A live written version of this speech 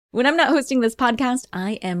When I'm not hosting this podcast,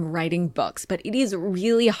 I am writing books, but it is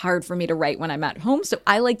really hard for me to write when I'm at home, so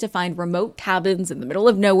I like to find remote cabins in the middle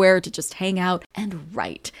of nowhere to just hang out and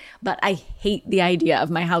write. But I hate the idea of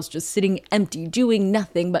my house just sitting empty, doing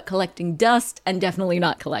nothing but collecting dust and definitely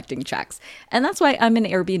not collecting checks. And that's why I'm an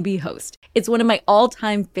Airbnb host. It's one of my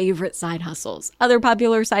all-time favorite side hustles. Other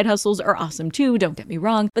popular side hustles are awesome too, don't get me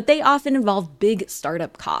wrong, but they often involve big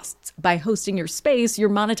startup costs. By hosting your space, you're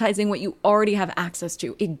monetizing what you already have access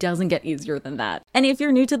to. It doesn't get easier than that. And if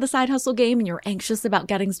you're new to the side hustle game and you're anxious about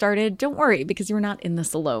getting started, don't worry, because you're not in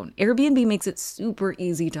this alone. Airbnb makes it super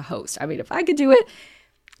easy to host. I mean, if I could do it,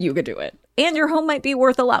 you could do it. And your home might be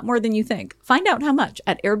worth a lot more than you think. Find out how much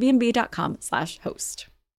at airbnb.com/host.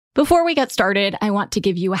 Before we get started, I want to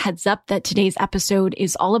give you a heads up that today's episode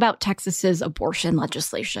is all about Texas's abortion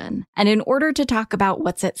legislation. And in order to talk about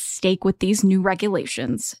what's at stake with these new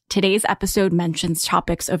regulations, today's episode mentions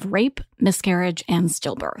topics of rape, miscarriage, and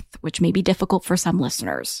stillbirth, which may be difficult for some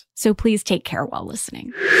listeners. So please take care while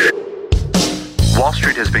listening. Wall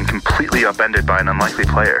Street has been completely upended by an unlikely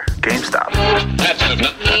player, GameStop.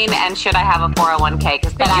 And should I have a 401k?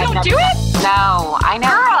 Because you don't do it? No, I know.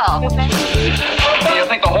 Girl! You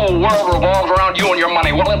think the whole world revolves around you and your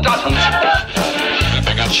money? Well, it doesn't.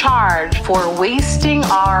 Charge for wasting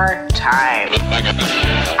our time.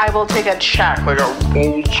 I will take a check. Like a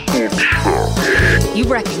old school check. You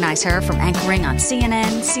recognize her from anchoring on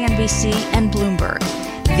CNN, CNBC, and Bloomberg.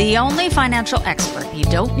 The only financial expert you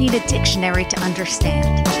don't need a dictionary to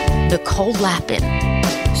understand. Nicole Lapin.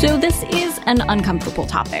 So this is an uncomfortable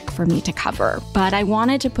topic for me to cover, but I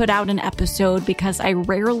wanted to put out an episode because I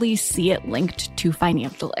rarely see it linked to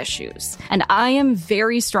financial issues. And I am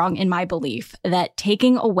very strong in my belief that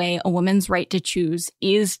taking away a woman's right to choose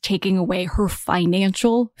is taking away her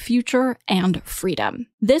financial future and freedom.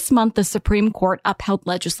 This month, the Supreme Court upheld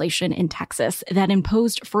legislation in Texas that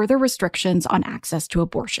imposed further restrictions on access to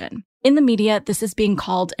abortion. In the media, this is being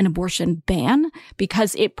called an abortion ban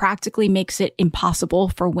because it practically makes it impossible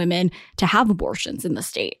for women to have abortions in the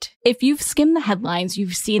state. If you've skimmed the headlines,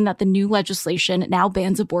 you've seen that the new legislation now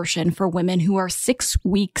bans abortion for women who are 6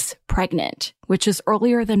 weeks pregnant, which is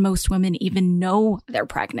earlier than most women even know they're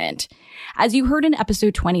pregnant. As you heard in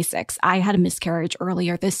episode 26, I had a miscarriage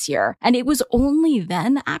earlier this year, and it was only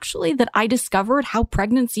then, actually, that I discovered how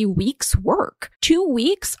pregnancy weeks work. 2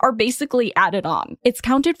 weeks are basically added on. It's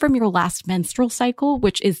counted from your last menstrual cycle,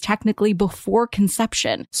 which is technically before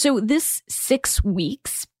conception. So this 6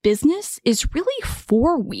 weeks business is really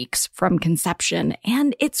 4 weeks from conception,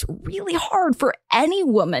 and it's really hard for any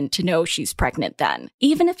woman to know she's pregnant then.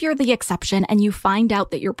 Even if you're the exception and you find out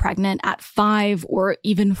that you're pregnant at 5 or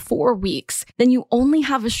even 4 weeks, then you only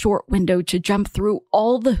have a short window to jump through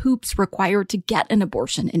all the hoops required to get an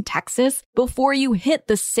abortion in Texas before you hit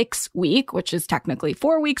the 6 week, which is technically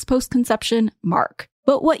 4 weeks post-conception, mark.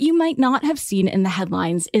 But what you might not have seen in the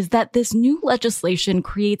headlines is that this new legislation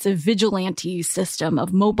creates a vigilante system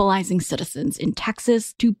of mobilizing citizens in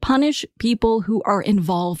Texas to punish people who are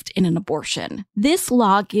involved in an abortion. This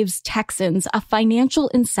law gives Texans a financial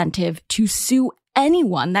incentive to sue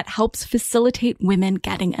anyone that helps facilitate women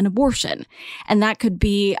getting an abortion. And that could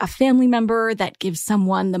be a family member that gives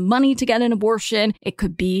someone the money to get an abortion. It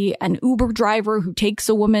could be an Uber driver who takes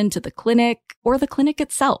a woman to the clinic or the clinic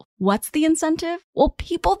itself. What's the incentive? Well,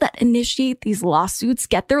 people that initiate these lawsuits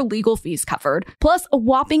get their legal fees covered, plus a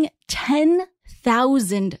whopping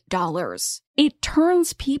 $10,000. It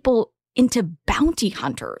turns people into bounty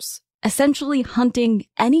hunters, essentially hunting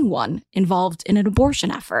anyone involved in an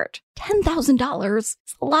abortion effort. $10,000 is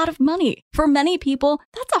a lot of money. For many people,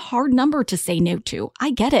 that's a hard number to say no to. I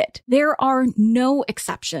get it. There are no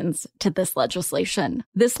exceptions to this legislation.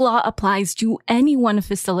 This law applies to anyone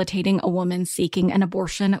facilitating a woman seeking an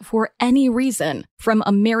abortion for any reason, from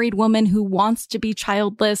a married woman who wants to be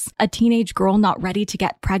childless, a teenage girl not ready to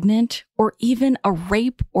get pregnant, or even a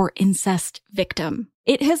rape or incest victim.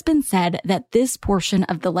 It has been said that this portion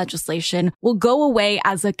of the legislation will go away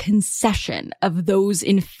as a concession of those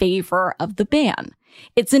in favor of the ban.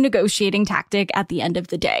 It's a negotiating tactic at the end of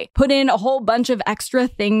the day. Put in a whole bunch of extra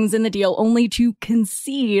things in the deal only to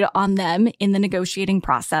concede on them in the negotiating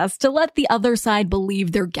process to let the other side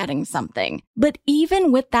believe they're getting something. But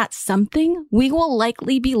even with that something, we will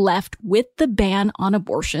likely be left with the ban on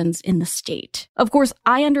abortions in the state. Of course,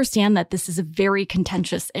 I understand that this is a very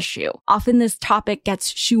contentious issue. Often this topic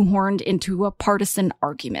gets shoehorned into a partisan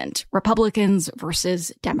argument, Republicans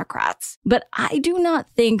versus Democrats. But I do not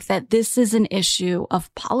think that this is an issue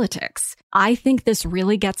of politics. I think this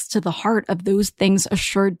really gets to the heart of those things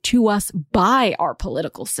assured to us by our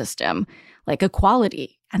political system, like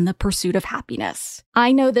equality and the pursuit of happiness.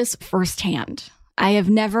 I know this firsthand. I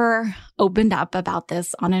have never opened up about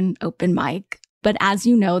this on an open mic, but as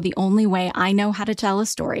you know, the only way I know how to tell a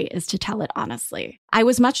story is to tell it honestly. I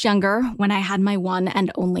was much younger when I had my one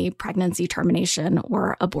and only pregnancy termination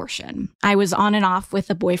or abortion. I was on and off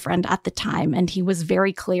with a boyfriend at the time, and he was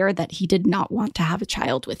very clear that he did not want to have a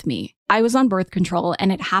child with me. I was on birth control,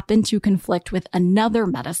 and it happened to conflict with another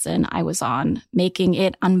medicine I was on, making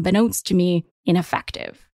it, unbeknownst to me,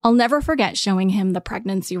 ineffective. I'll never forget showing him the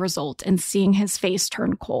pregnancy result and seeing his face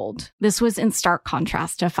turn cold. This was in stark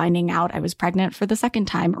contrast to finding out I was pregnant for the second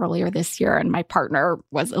time earlier this year, and my partner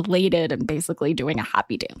was elated and basically doing a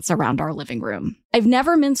happy dance around our living room. I've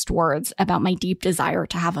never minced words about my deep desire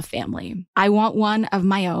to have a family. I want one of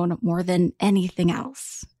my own more than anything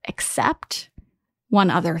else, except one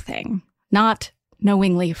other thing, not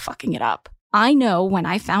knowingly fucking it up. I know when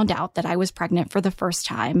I found out that I was pregnant for the first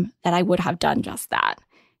time that I would have done just that.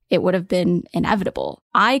 It would have been inevitable.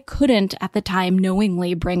 I couldn't at the time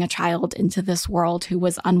knowingly bring a child into this world who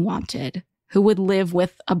was unwanted, who would live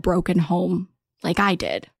with a broken home like I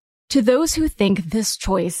did. To those who think this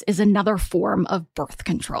choice is another form of birth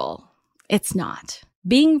control, it's not.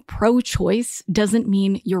 Being pro-choice doesn't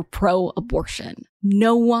mean you're pro-abortion.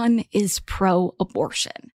 No one is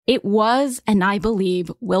pro-abortion. It was, and I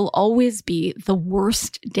believe will always be, the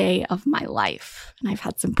worst day of my life. And I've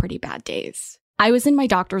had some pretty bad days. I was in my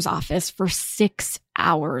doctor's office for 6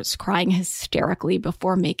 hours crying hysterically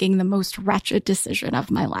before making the most wretched decision of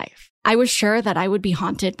my life. I was sure that I would be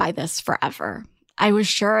haunted by this forever. I was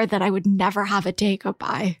sure that I would never have a day go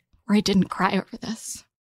by where I didn't cry over this.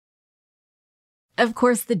 Of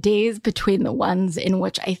course, the days between the ones in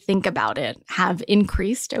which I think about it have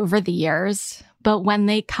increased over the years, but when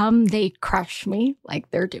they come, they crush me like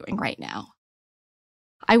they're doing right now.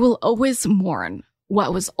 I will always mourn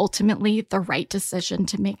what was ultimately the right decision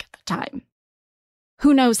to make at the time.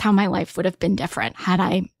 Who knows how my life would have been different had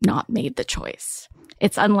I not made the choice.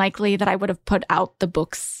 It's unlikely that I would have put out the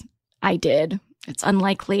books I did. It's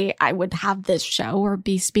unlikely I would have this show or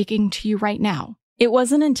be speaking to you right now. It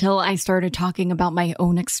wasn't until I started talking about my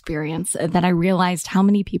own experience that I realized how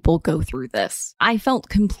many people go through this. I felt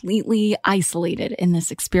completely isolated in this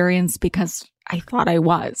experience because I thought I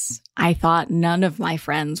was. I thought none of my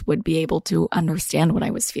friends would be able to understand what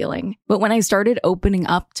I was feeling. But when I started opening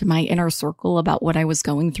up to my inner circle about what I was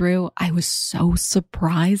going through, I was so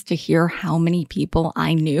surprised to hear how many people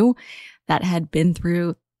I knew that had been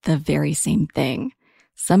through the very same thing.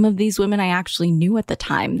 Some of these women I actually knew at the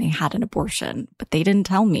time they had an abortion, but they didn't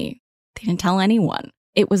tell me. They didn't tell anyone.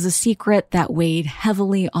 It was a secret that weighed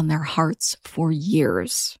heavily on their hearts for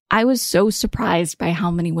years. I was so surprised by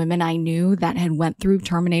how many women I knew that had went through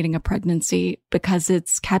terminating a pregnancy because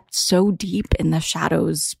it's kept so deep in the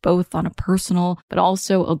shadows, both on a personal but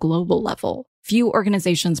also a global level. Few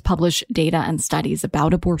organizations publish data and studies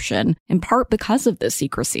about abortion, in part because of the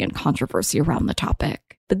secrecy and controversy around the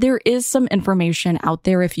topic. But there is some information out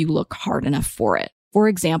there if you look hard enough for it. For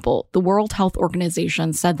example, the World Health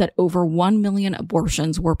Organization said that over 1 million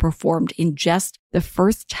abortions were performed in just the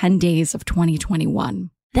first 10 days of 2021.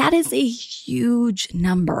 That is a huge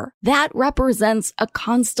number. That represents a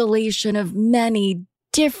constellation of many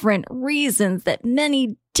different reasons that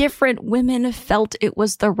many different women felt it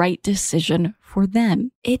was the right decision for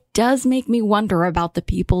them. It does make me wonder about the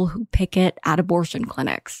people who picket at abortion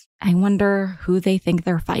clinics. I wonder who they think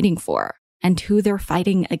they're fighting for and who they're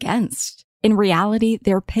fighting against. In reality,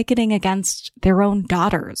 they're picketing against their own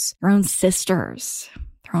daughters, their own sisters,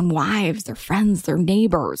 their own wives, their friends, their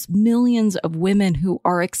neighbors, millions of women who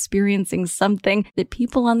are experiencing something that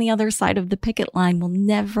people on the other side of the picket line will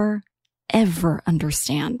never, ever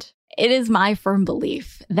understand. It is my firm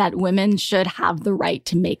belief that women should have the right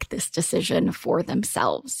to make this decision for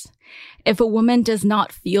themselves. If a woman does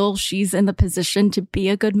not feel she's in the position to be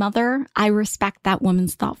a good mother, I respect that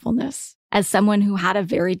woman's thoughtfulness. As someone who had a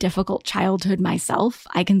very difficult childhood myself,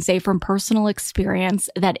 I can say from personal experience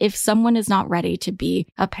that if someone is not ready to be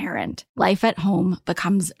a parent, life at home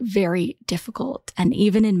becomes very difficult and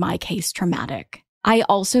even in my case, traumatic. I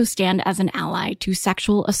also stand as an ally to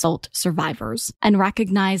sexual assault survivors and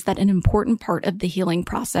recognize that an important part of the healing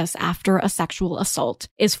process after a sexual assault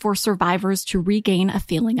is for survivors to regain a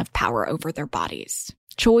feeling of power over their bodies.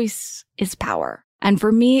 Choice is power. And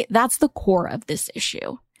for me, that's the core of this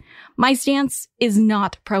issue. My stance is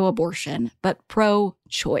not pro-abortion, but pro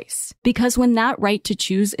choice. Because when that right to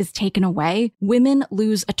choose is taken away, women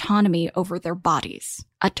lose autonomy over their bodies,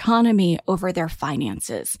 autonomy over their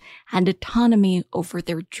finances, and autonomy over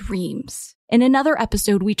their dreams. In another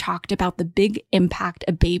episode, we talked about the big impact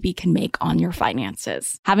a baby can make on your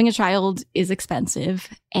finances. Having a child is expensive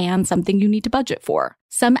and something you need to budget for.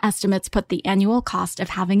 Some estimates put the annual cost of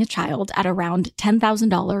having a child at around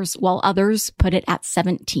 $10,000, while others put it at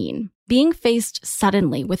 $17,000. Being faced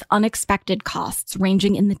suddenly with unexpected costs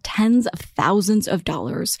ranging in the tens of thousands of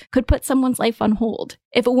dollars could put someone's life on hold.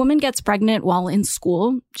 If a woman gets pregnant while in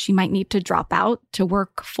school, she might need to drop out to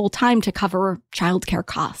work full-time to cover childcare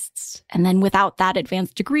costs. And then without that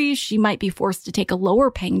advanced degree, she might be forced to take a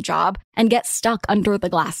lower-paying job and get stuck under the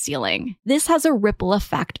glass ceiling. This has a ripple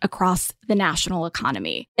effect across the national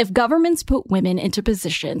economy. If governments put women into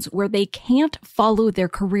positions where they can't follow their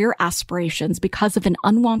career aspirations because of an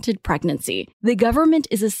unwanted pregnancy, the government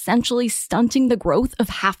is essentially stunting the growth of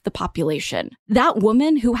half the population. That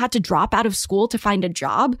woman who had to drop out of school to find a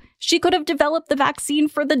job, she could have developed the vaccine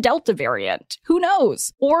for the Delta variant. Who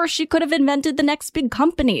knows? Or she could have invented the next big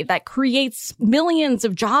company that creates millions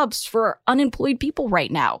of jobs for unemployed people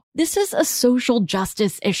right now. This is a social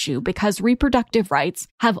justice issue because reproductive rights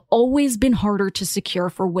have always been harder to secure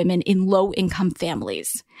for women in low-income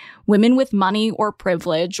families. Women with money or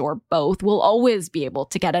privilege, or both, will always be able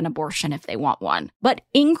to get an abortion if they want one. But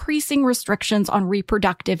increasing restrictions on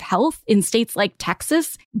reproductive health in states like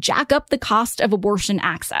Texas jack up the cost of abortion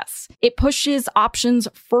access. It pushes options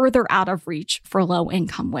further out of reach for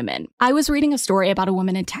low-income women. I was reading a story about a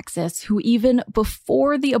woman in Texas who, even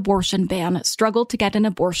before the abortion ban, struggled to get an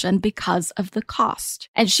abortion because of the cost.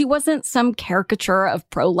 And she wasn't some caricature of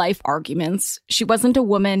pro-life arguments. She wasn't a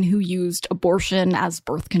woman who used abortion as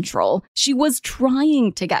birth control. She was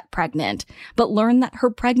trying to get pregnant, but learned that her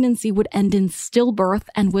pregnancy would end in stillbirth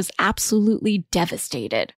and was absolutely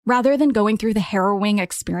devastated. Rather than going through the harrowing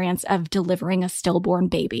experience of delivering a stillborn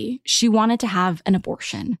baby, she wanted to have an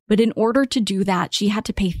abortion. But in order to do that, she had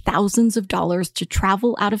to pay thousands of dollars to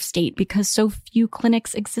travel out of state because so few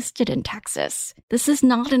clinics existed in Texas. This is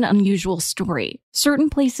not an unusual story. Certain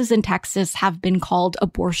places in Texas have been called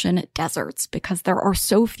abortion deserts because there are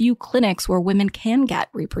so few clinics where women can get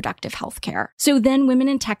reproductive health care. So then women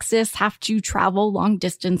in Texas have to travel long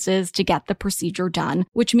distances to get the procedure done,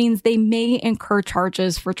 which means they may incur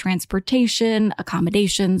charges for transportation,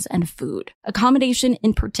 accommodations, and food. Accommodation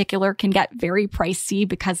in particular can get very pricey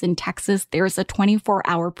because in Texas, there's a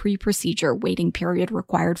 24-hour pre-procedure waiting period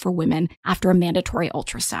required for women after a mandatory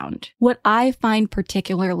ultrasound. What I find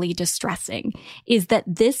particularly distressing is that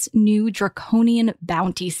this new draconian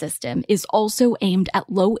bounty system is also aimed at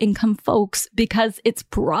low-income folks because it's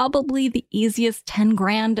probably the easiest 10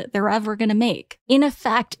 grand they're ever going to make. In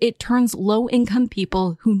effect, it turns low-income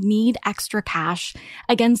people who need extra cash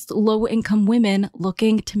against low-income women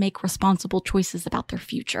looking to make responsible choices about their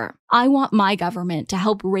future. I want my government to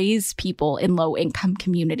help raise people in low-income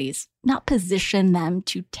communities, not position them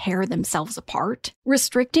to tear themselves apart.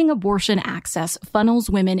 Restricting abortion access funnels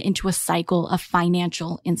women into a cycle of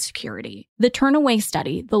financial insecurity. The Turnaway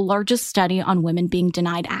Study, the largest study on women being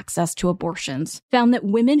denied access to abortions, found that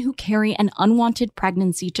women who carry an unwanted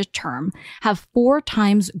pregnancy to term have 4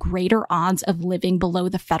 times greater odds of living below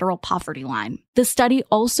the federal poverty line. The study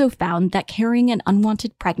also found that carrying an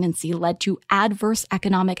unwanted pregnancy led to adverse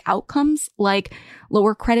economic outcomes like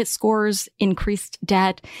lower credit scores, increased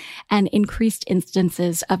debt, and increased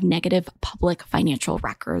instances of negative public financial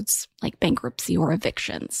records like bankruptcy or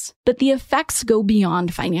evictions. But the effects go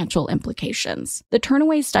beyond financial implications. The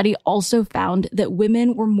Turnaway Study also found that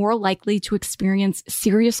women were more likely to experience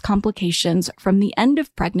serious complications from the end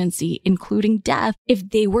of pregnancy, including death, if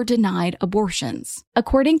they were denied abortions.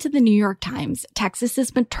 According to the New York Times,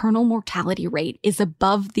 Texas's maternal mortality rate is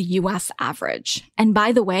above the U.S. average. And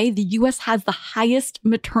by the way, the U.S. has the highest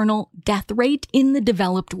maternal death rate in the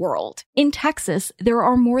developed world. In Texas, there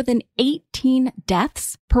are more than 18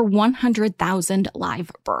 deaths per 100,000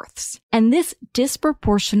 live births. And this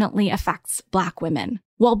disproportionately affects Black women.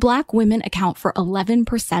 While Black women account for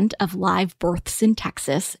 11% of live births in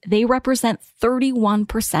Texas, they represent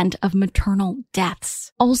 31% of maternal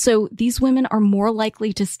deaths. Also, these women are more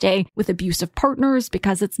likely to stay with abusive partners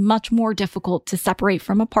because it's much more difficult to separate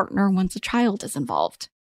from a partner once a child is involved.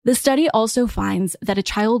 The study also finds that a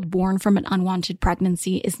child born from an unwanted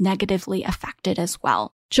pregnancy is negatively affected as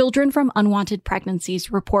well. Children from unwanted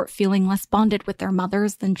pregnancies report feeling less bonded with their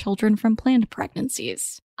mothers than children from planned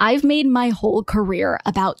pregnancies. I've made my whole career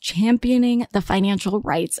about championing the financial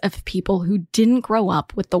rights of people who didn't grow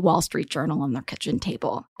up with the Wall Street Journal on their kitchen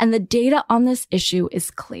table. And the data on this issue is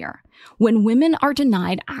clear. When women are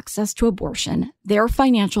denied access to abortion, their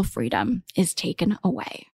financial freedom is taken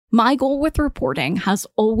away. My goal with reporting has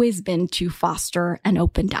always been to foster an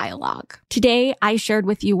open dialogue. Today, I shared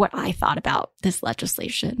with you what I thought about this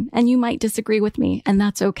legislation, and you might disagree with me, and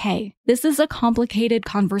that's okay. This is a complicated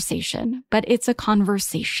conversation, but it's a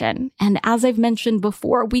conversation. And as I've mentioned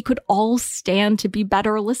before, we could all stand to be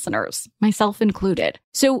better listeners, myself included.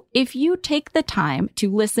 So if you take the time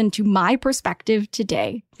to listen to my perspective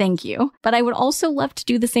today, thank you. But I would also love to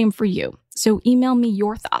do the same for you. So email me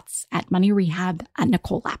your thoughts at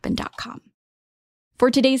moneyrehab@NicoleLappin.com. For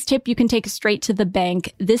today's tip, you can take straight to the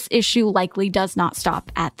bank. This issue likely does not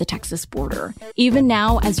stop at the Texas border. Even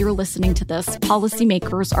now, as you're listening to this,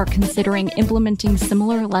 policymakers are considering implementing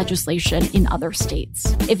similar legislation in other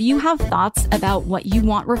states. If you have thoughts about what you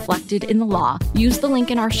want reflected in the law, use the link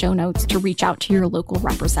in our show notes to reach out to your local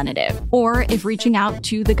representative. Or if reaching out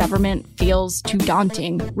to the government feels too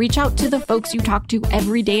daunting, reach out to the folks you talk to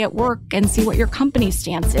every day at work and see what your company's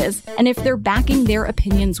stance is, and if they're backing their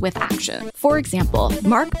opinions with action. For example,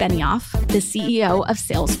 Mark Benioff, the CEO of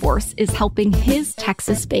Salesforce, is helping his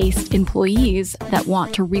Texas-based employees that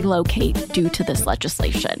want to relocate due to this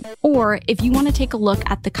legislation. Or if you want to take a look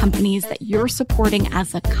at the companies that you're supporting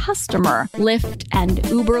as a customer, Lyft and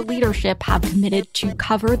Uber leadership have committed to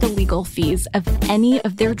cover the legal fees of any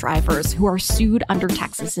of their drivers who are sued under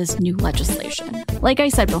Texas's new legislation. Like I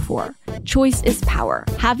said before, choice is power.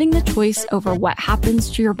 Having the choice over what happens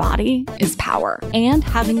to your body is power. And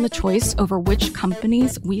having the choice over which companies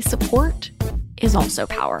we support is also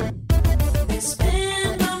power.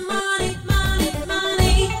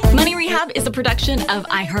 Money Rehab is a production of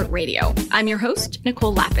iHeartRadio. I'm your host,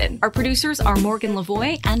 Nicole Lappin. Our producers are Morgan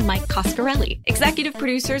Lavoie and Mike Coscarelli. Executive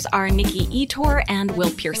producers are Nikki Etor and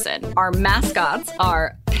Will Pearson. Our mascots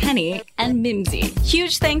are Penny and Mimsy.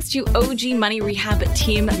 Huge thanks to OG Money Rehab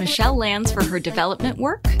team Michelle Lands for her development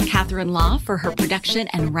work, Catherine Law for her production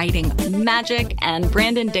and writing magic, and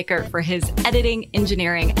Brandon Dicker for his editing,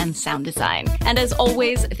 engineering, and sound design. And as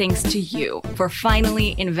always, thanks to you for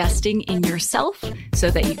finally investing in yourself so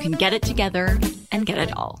that you can get it together and get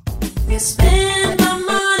it all.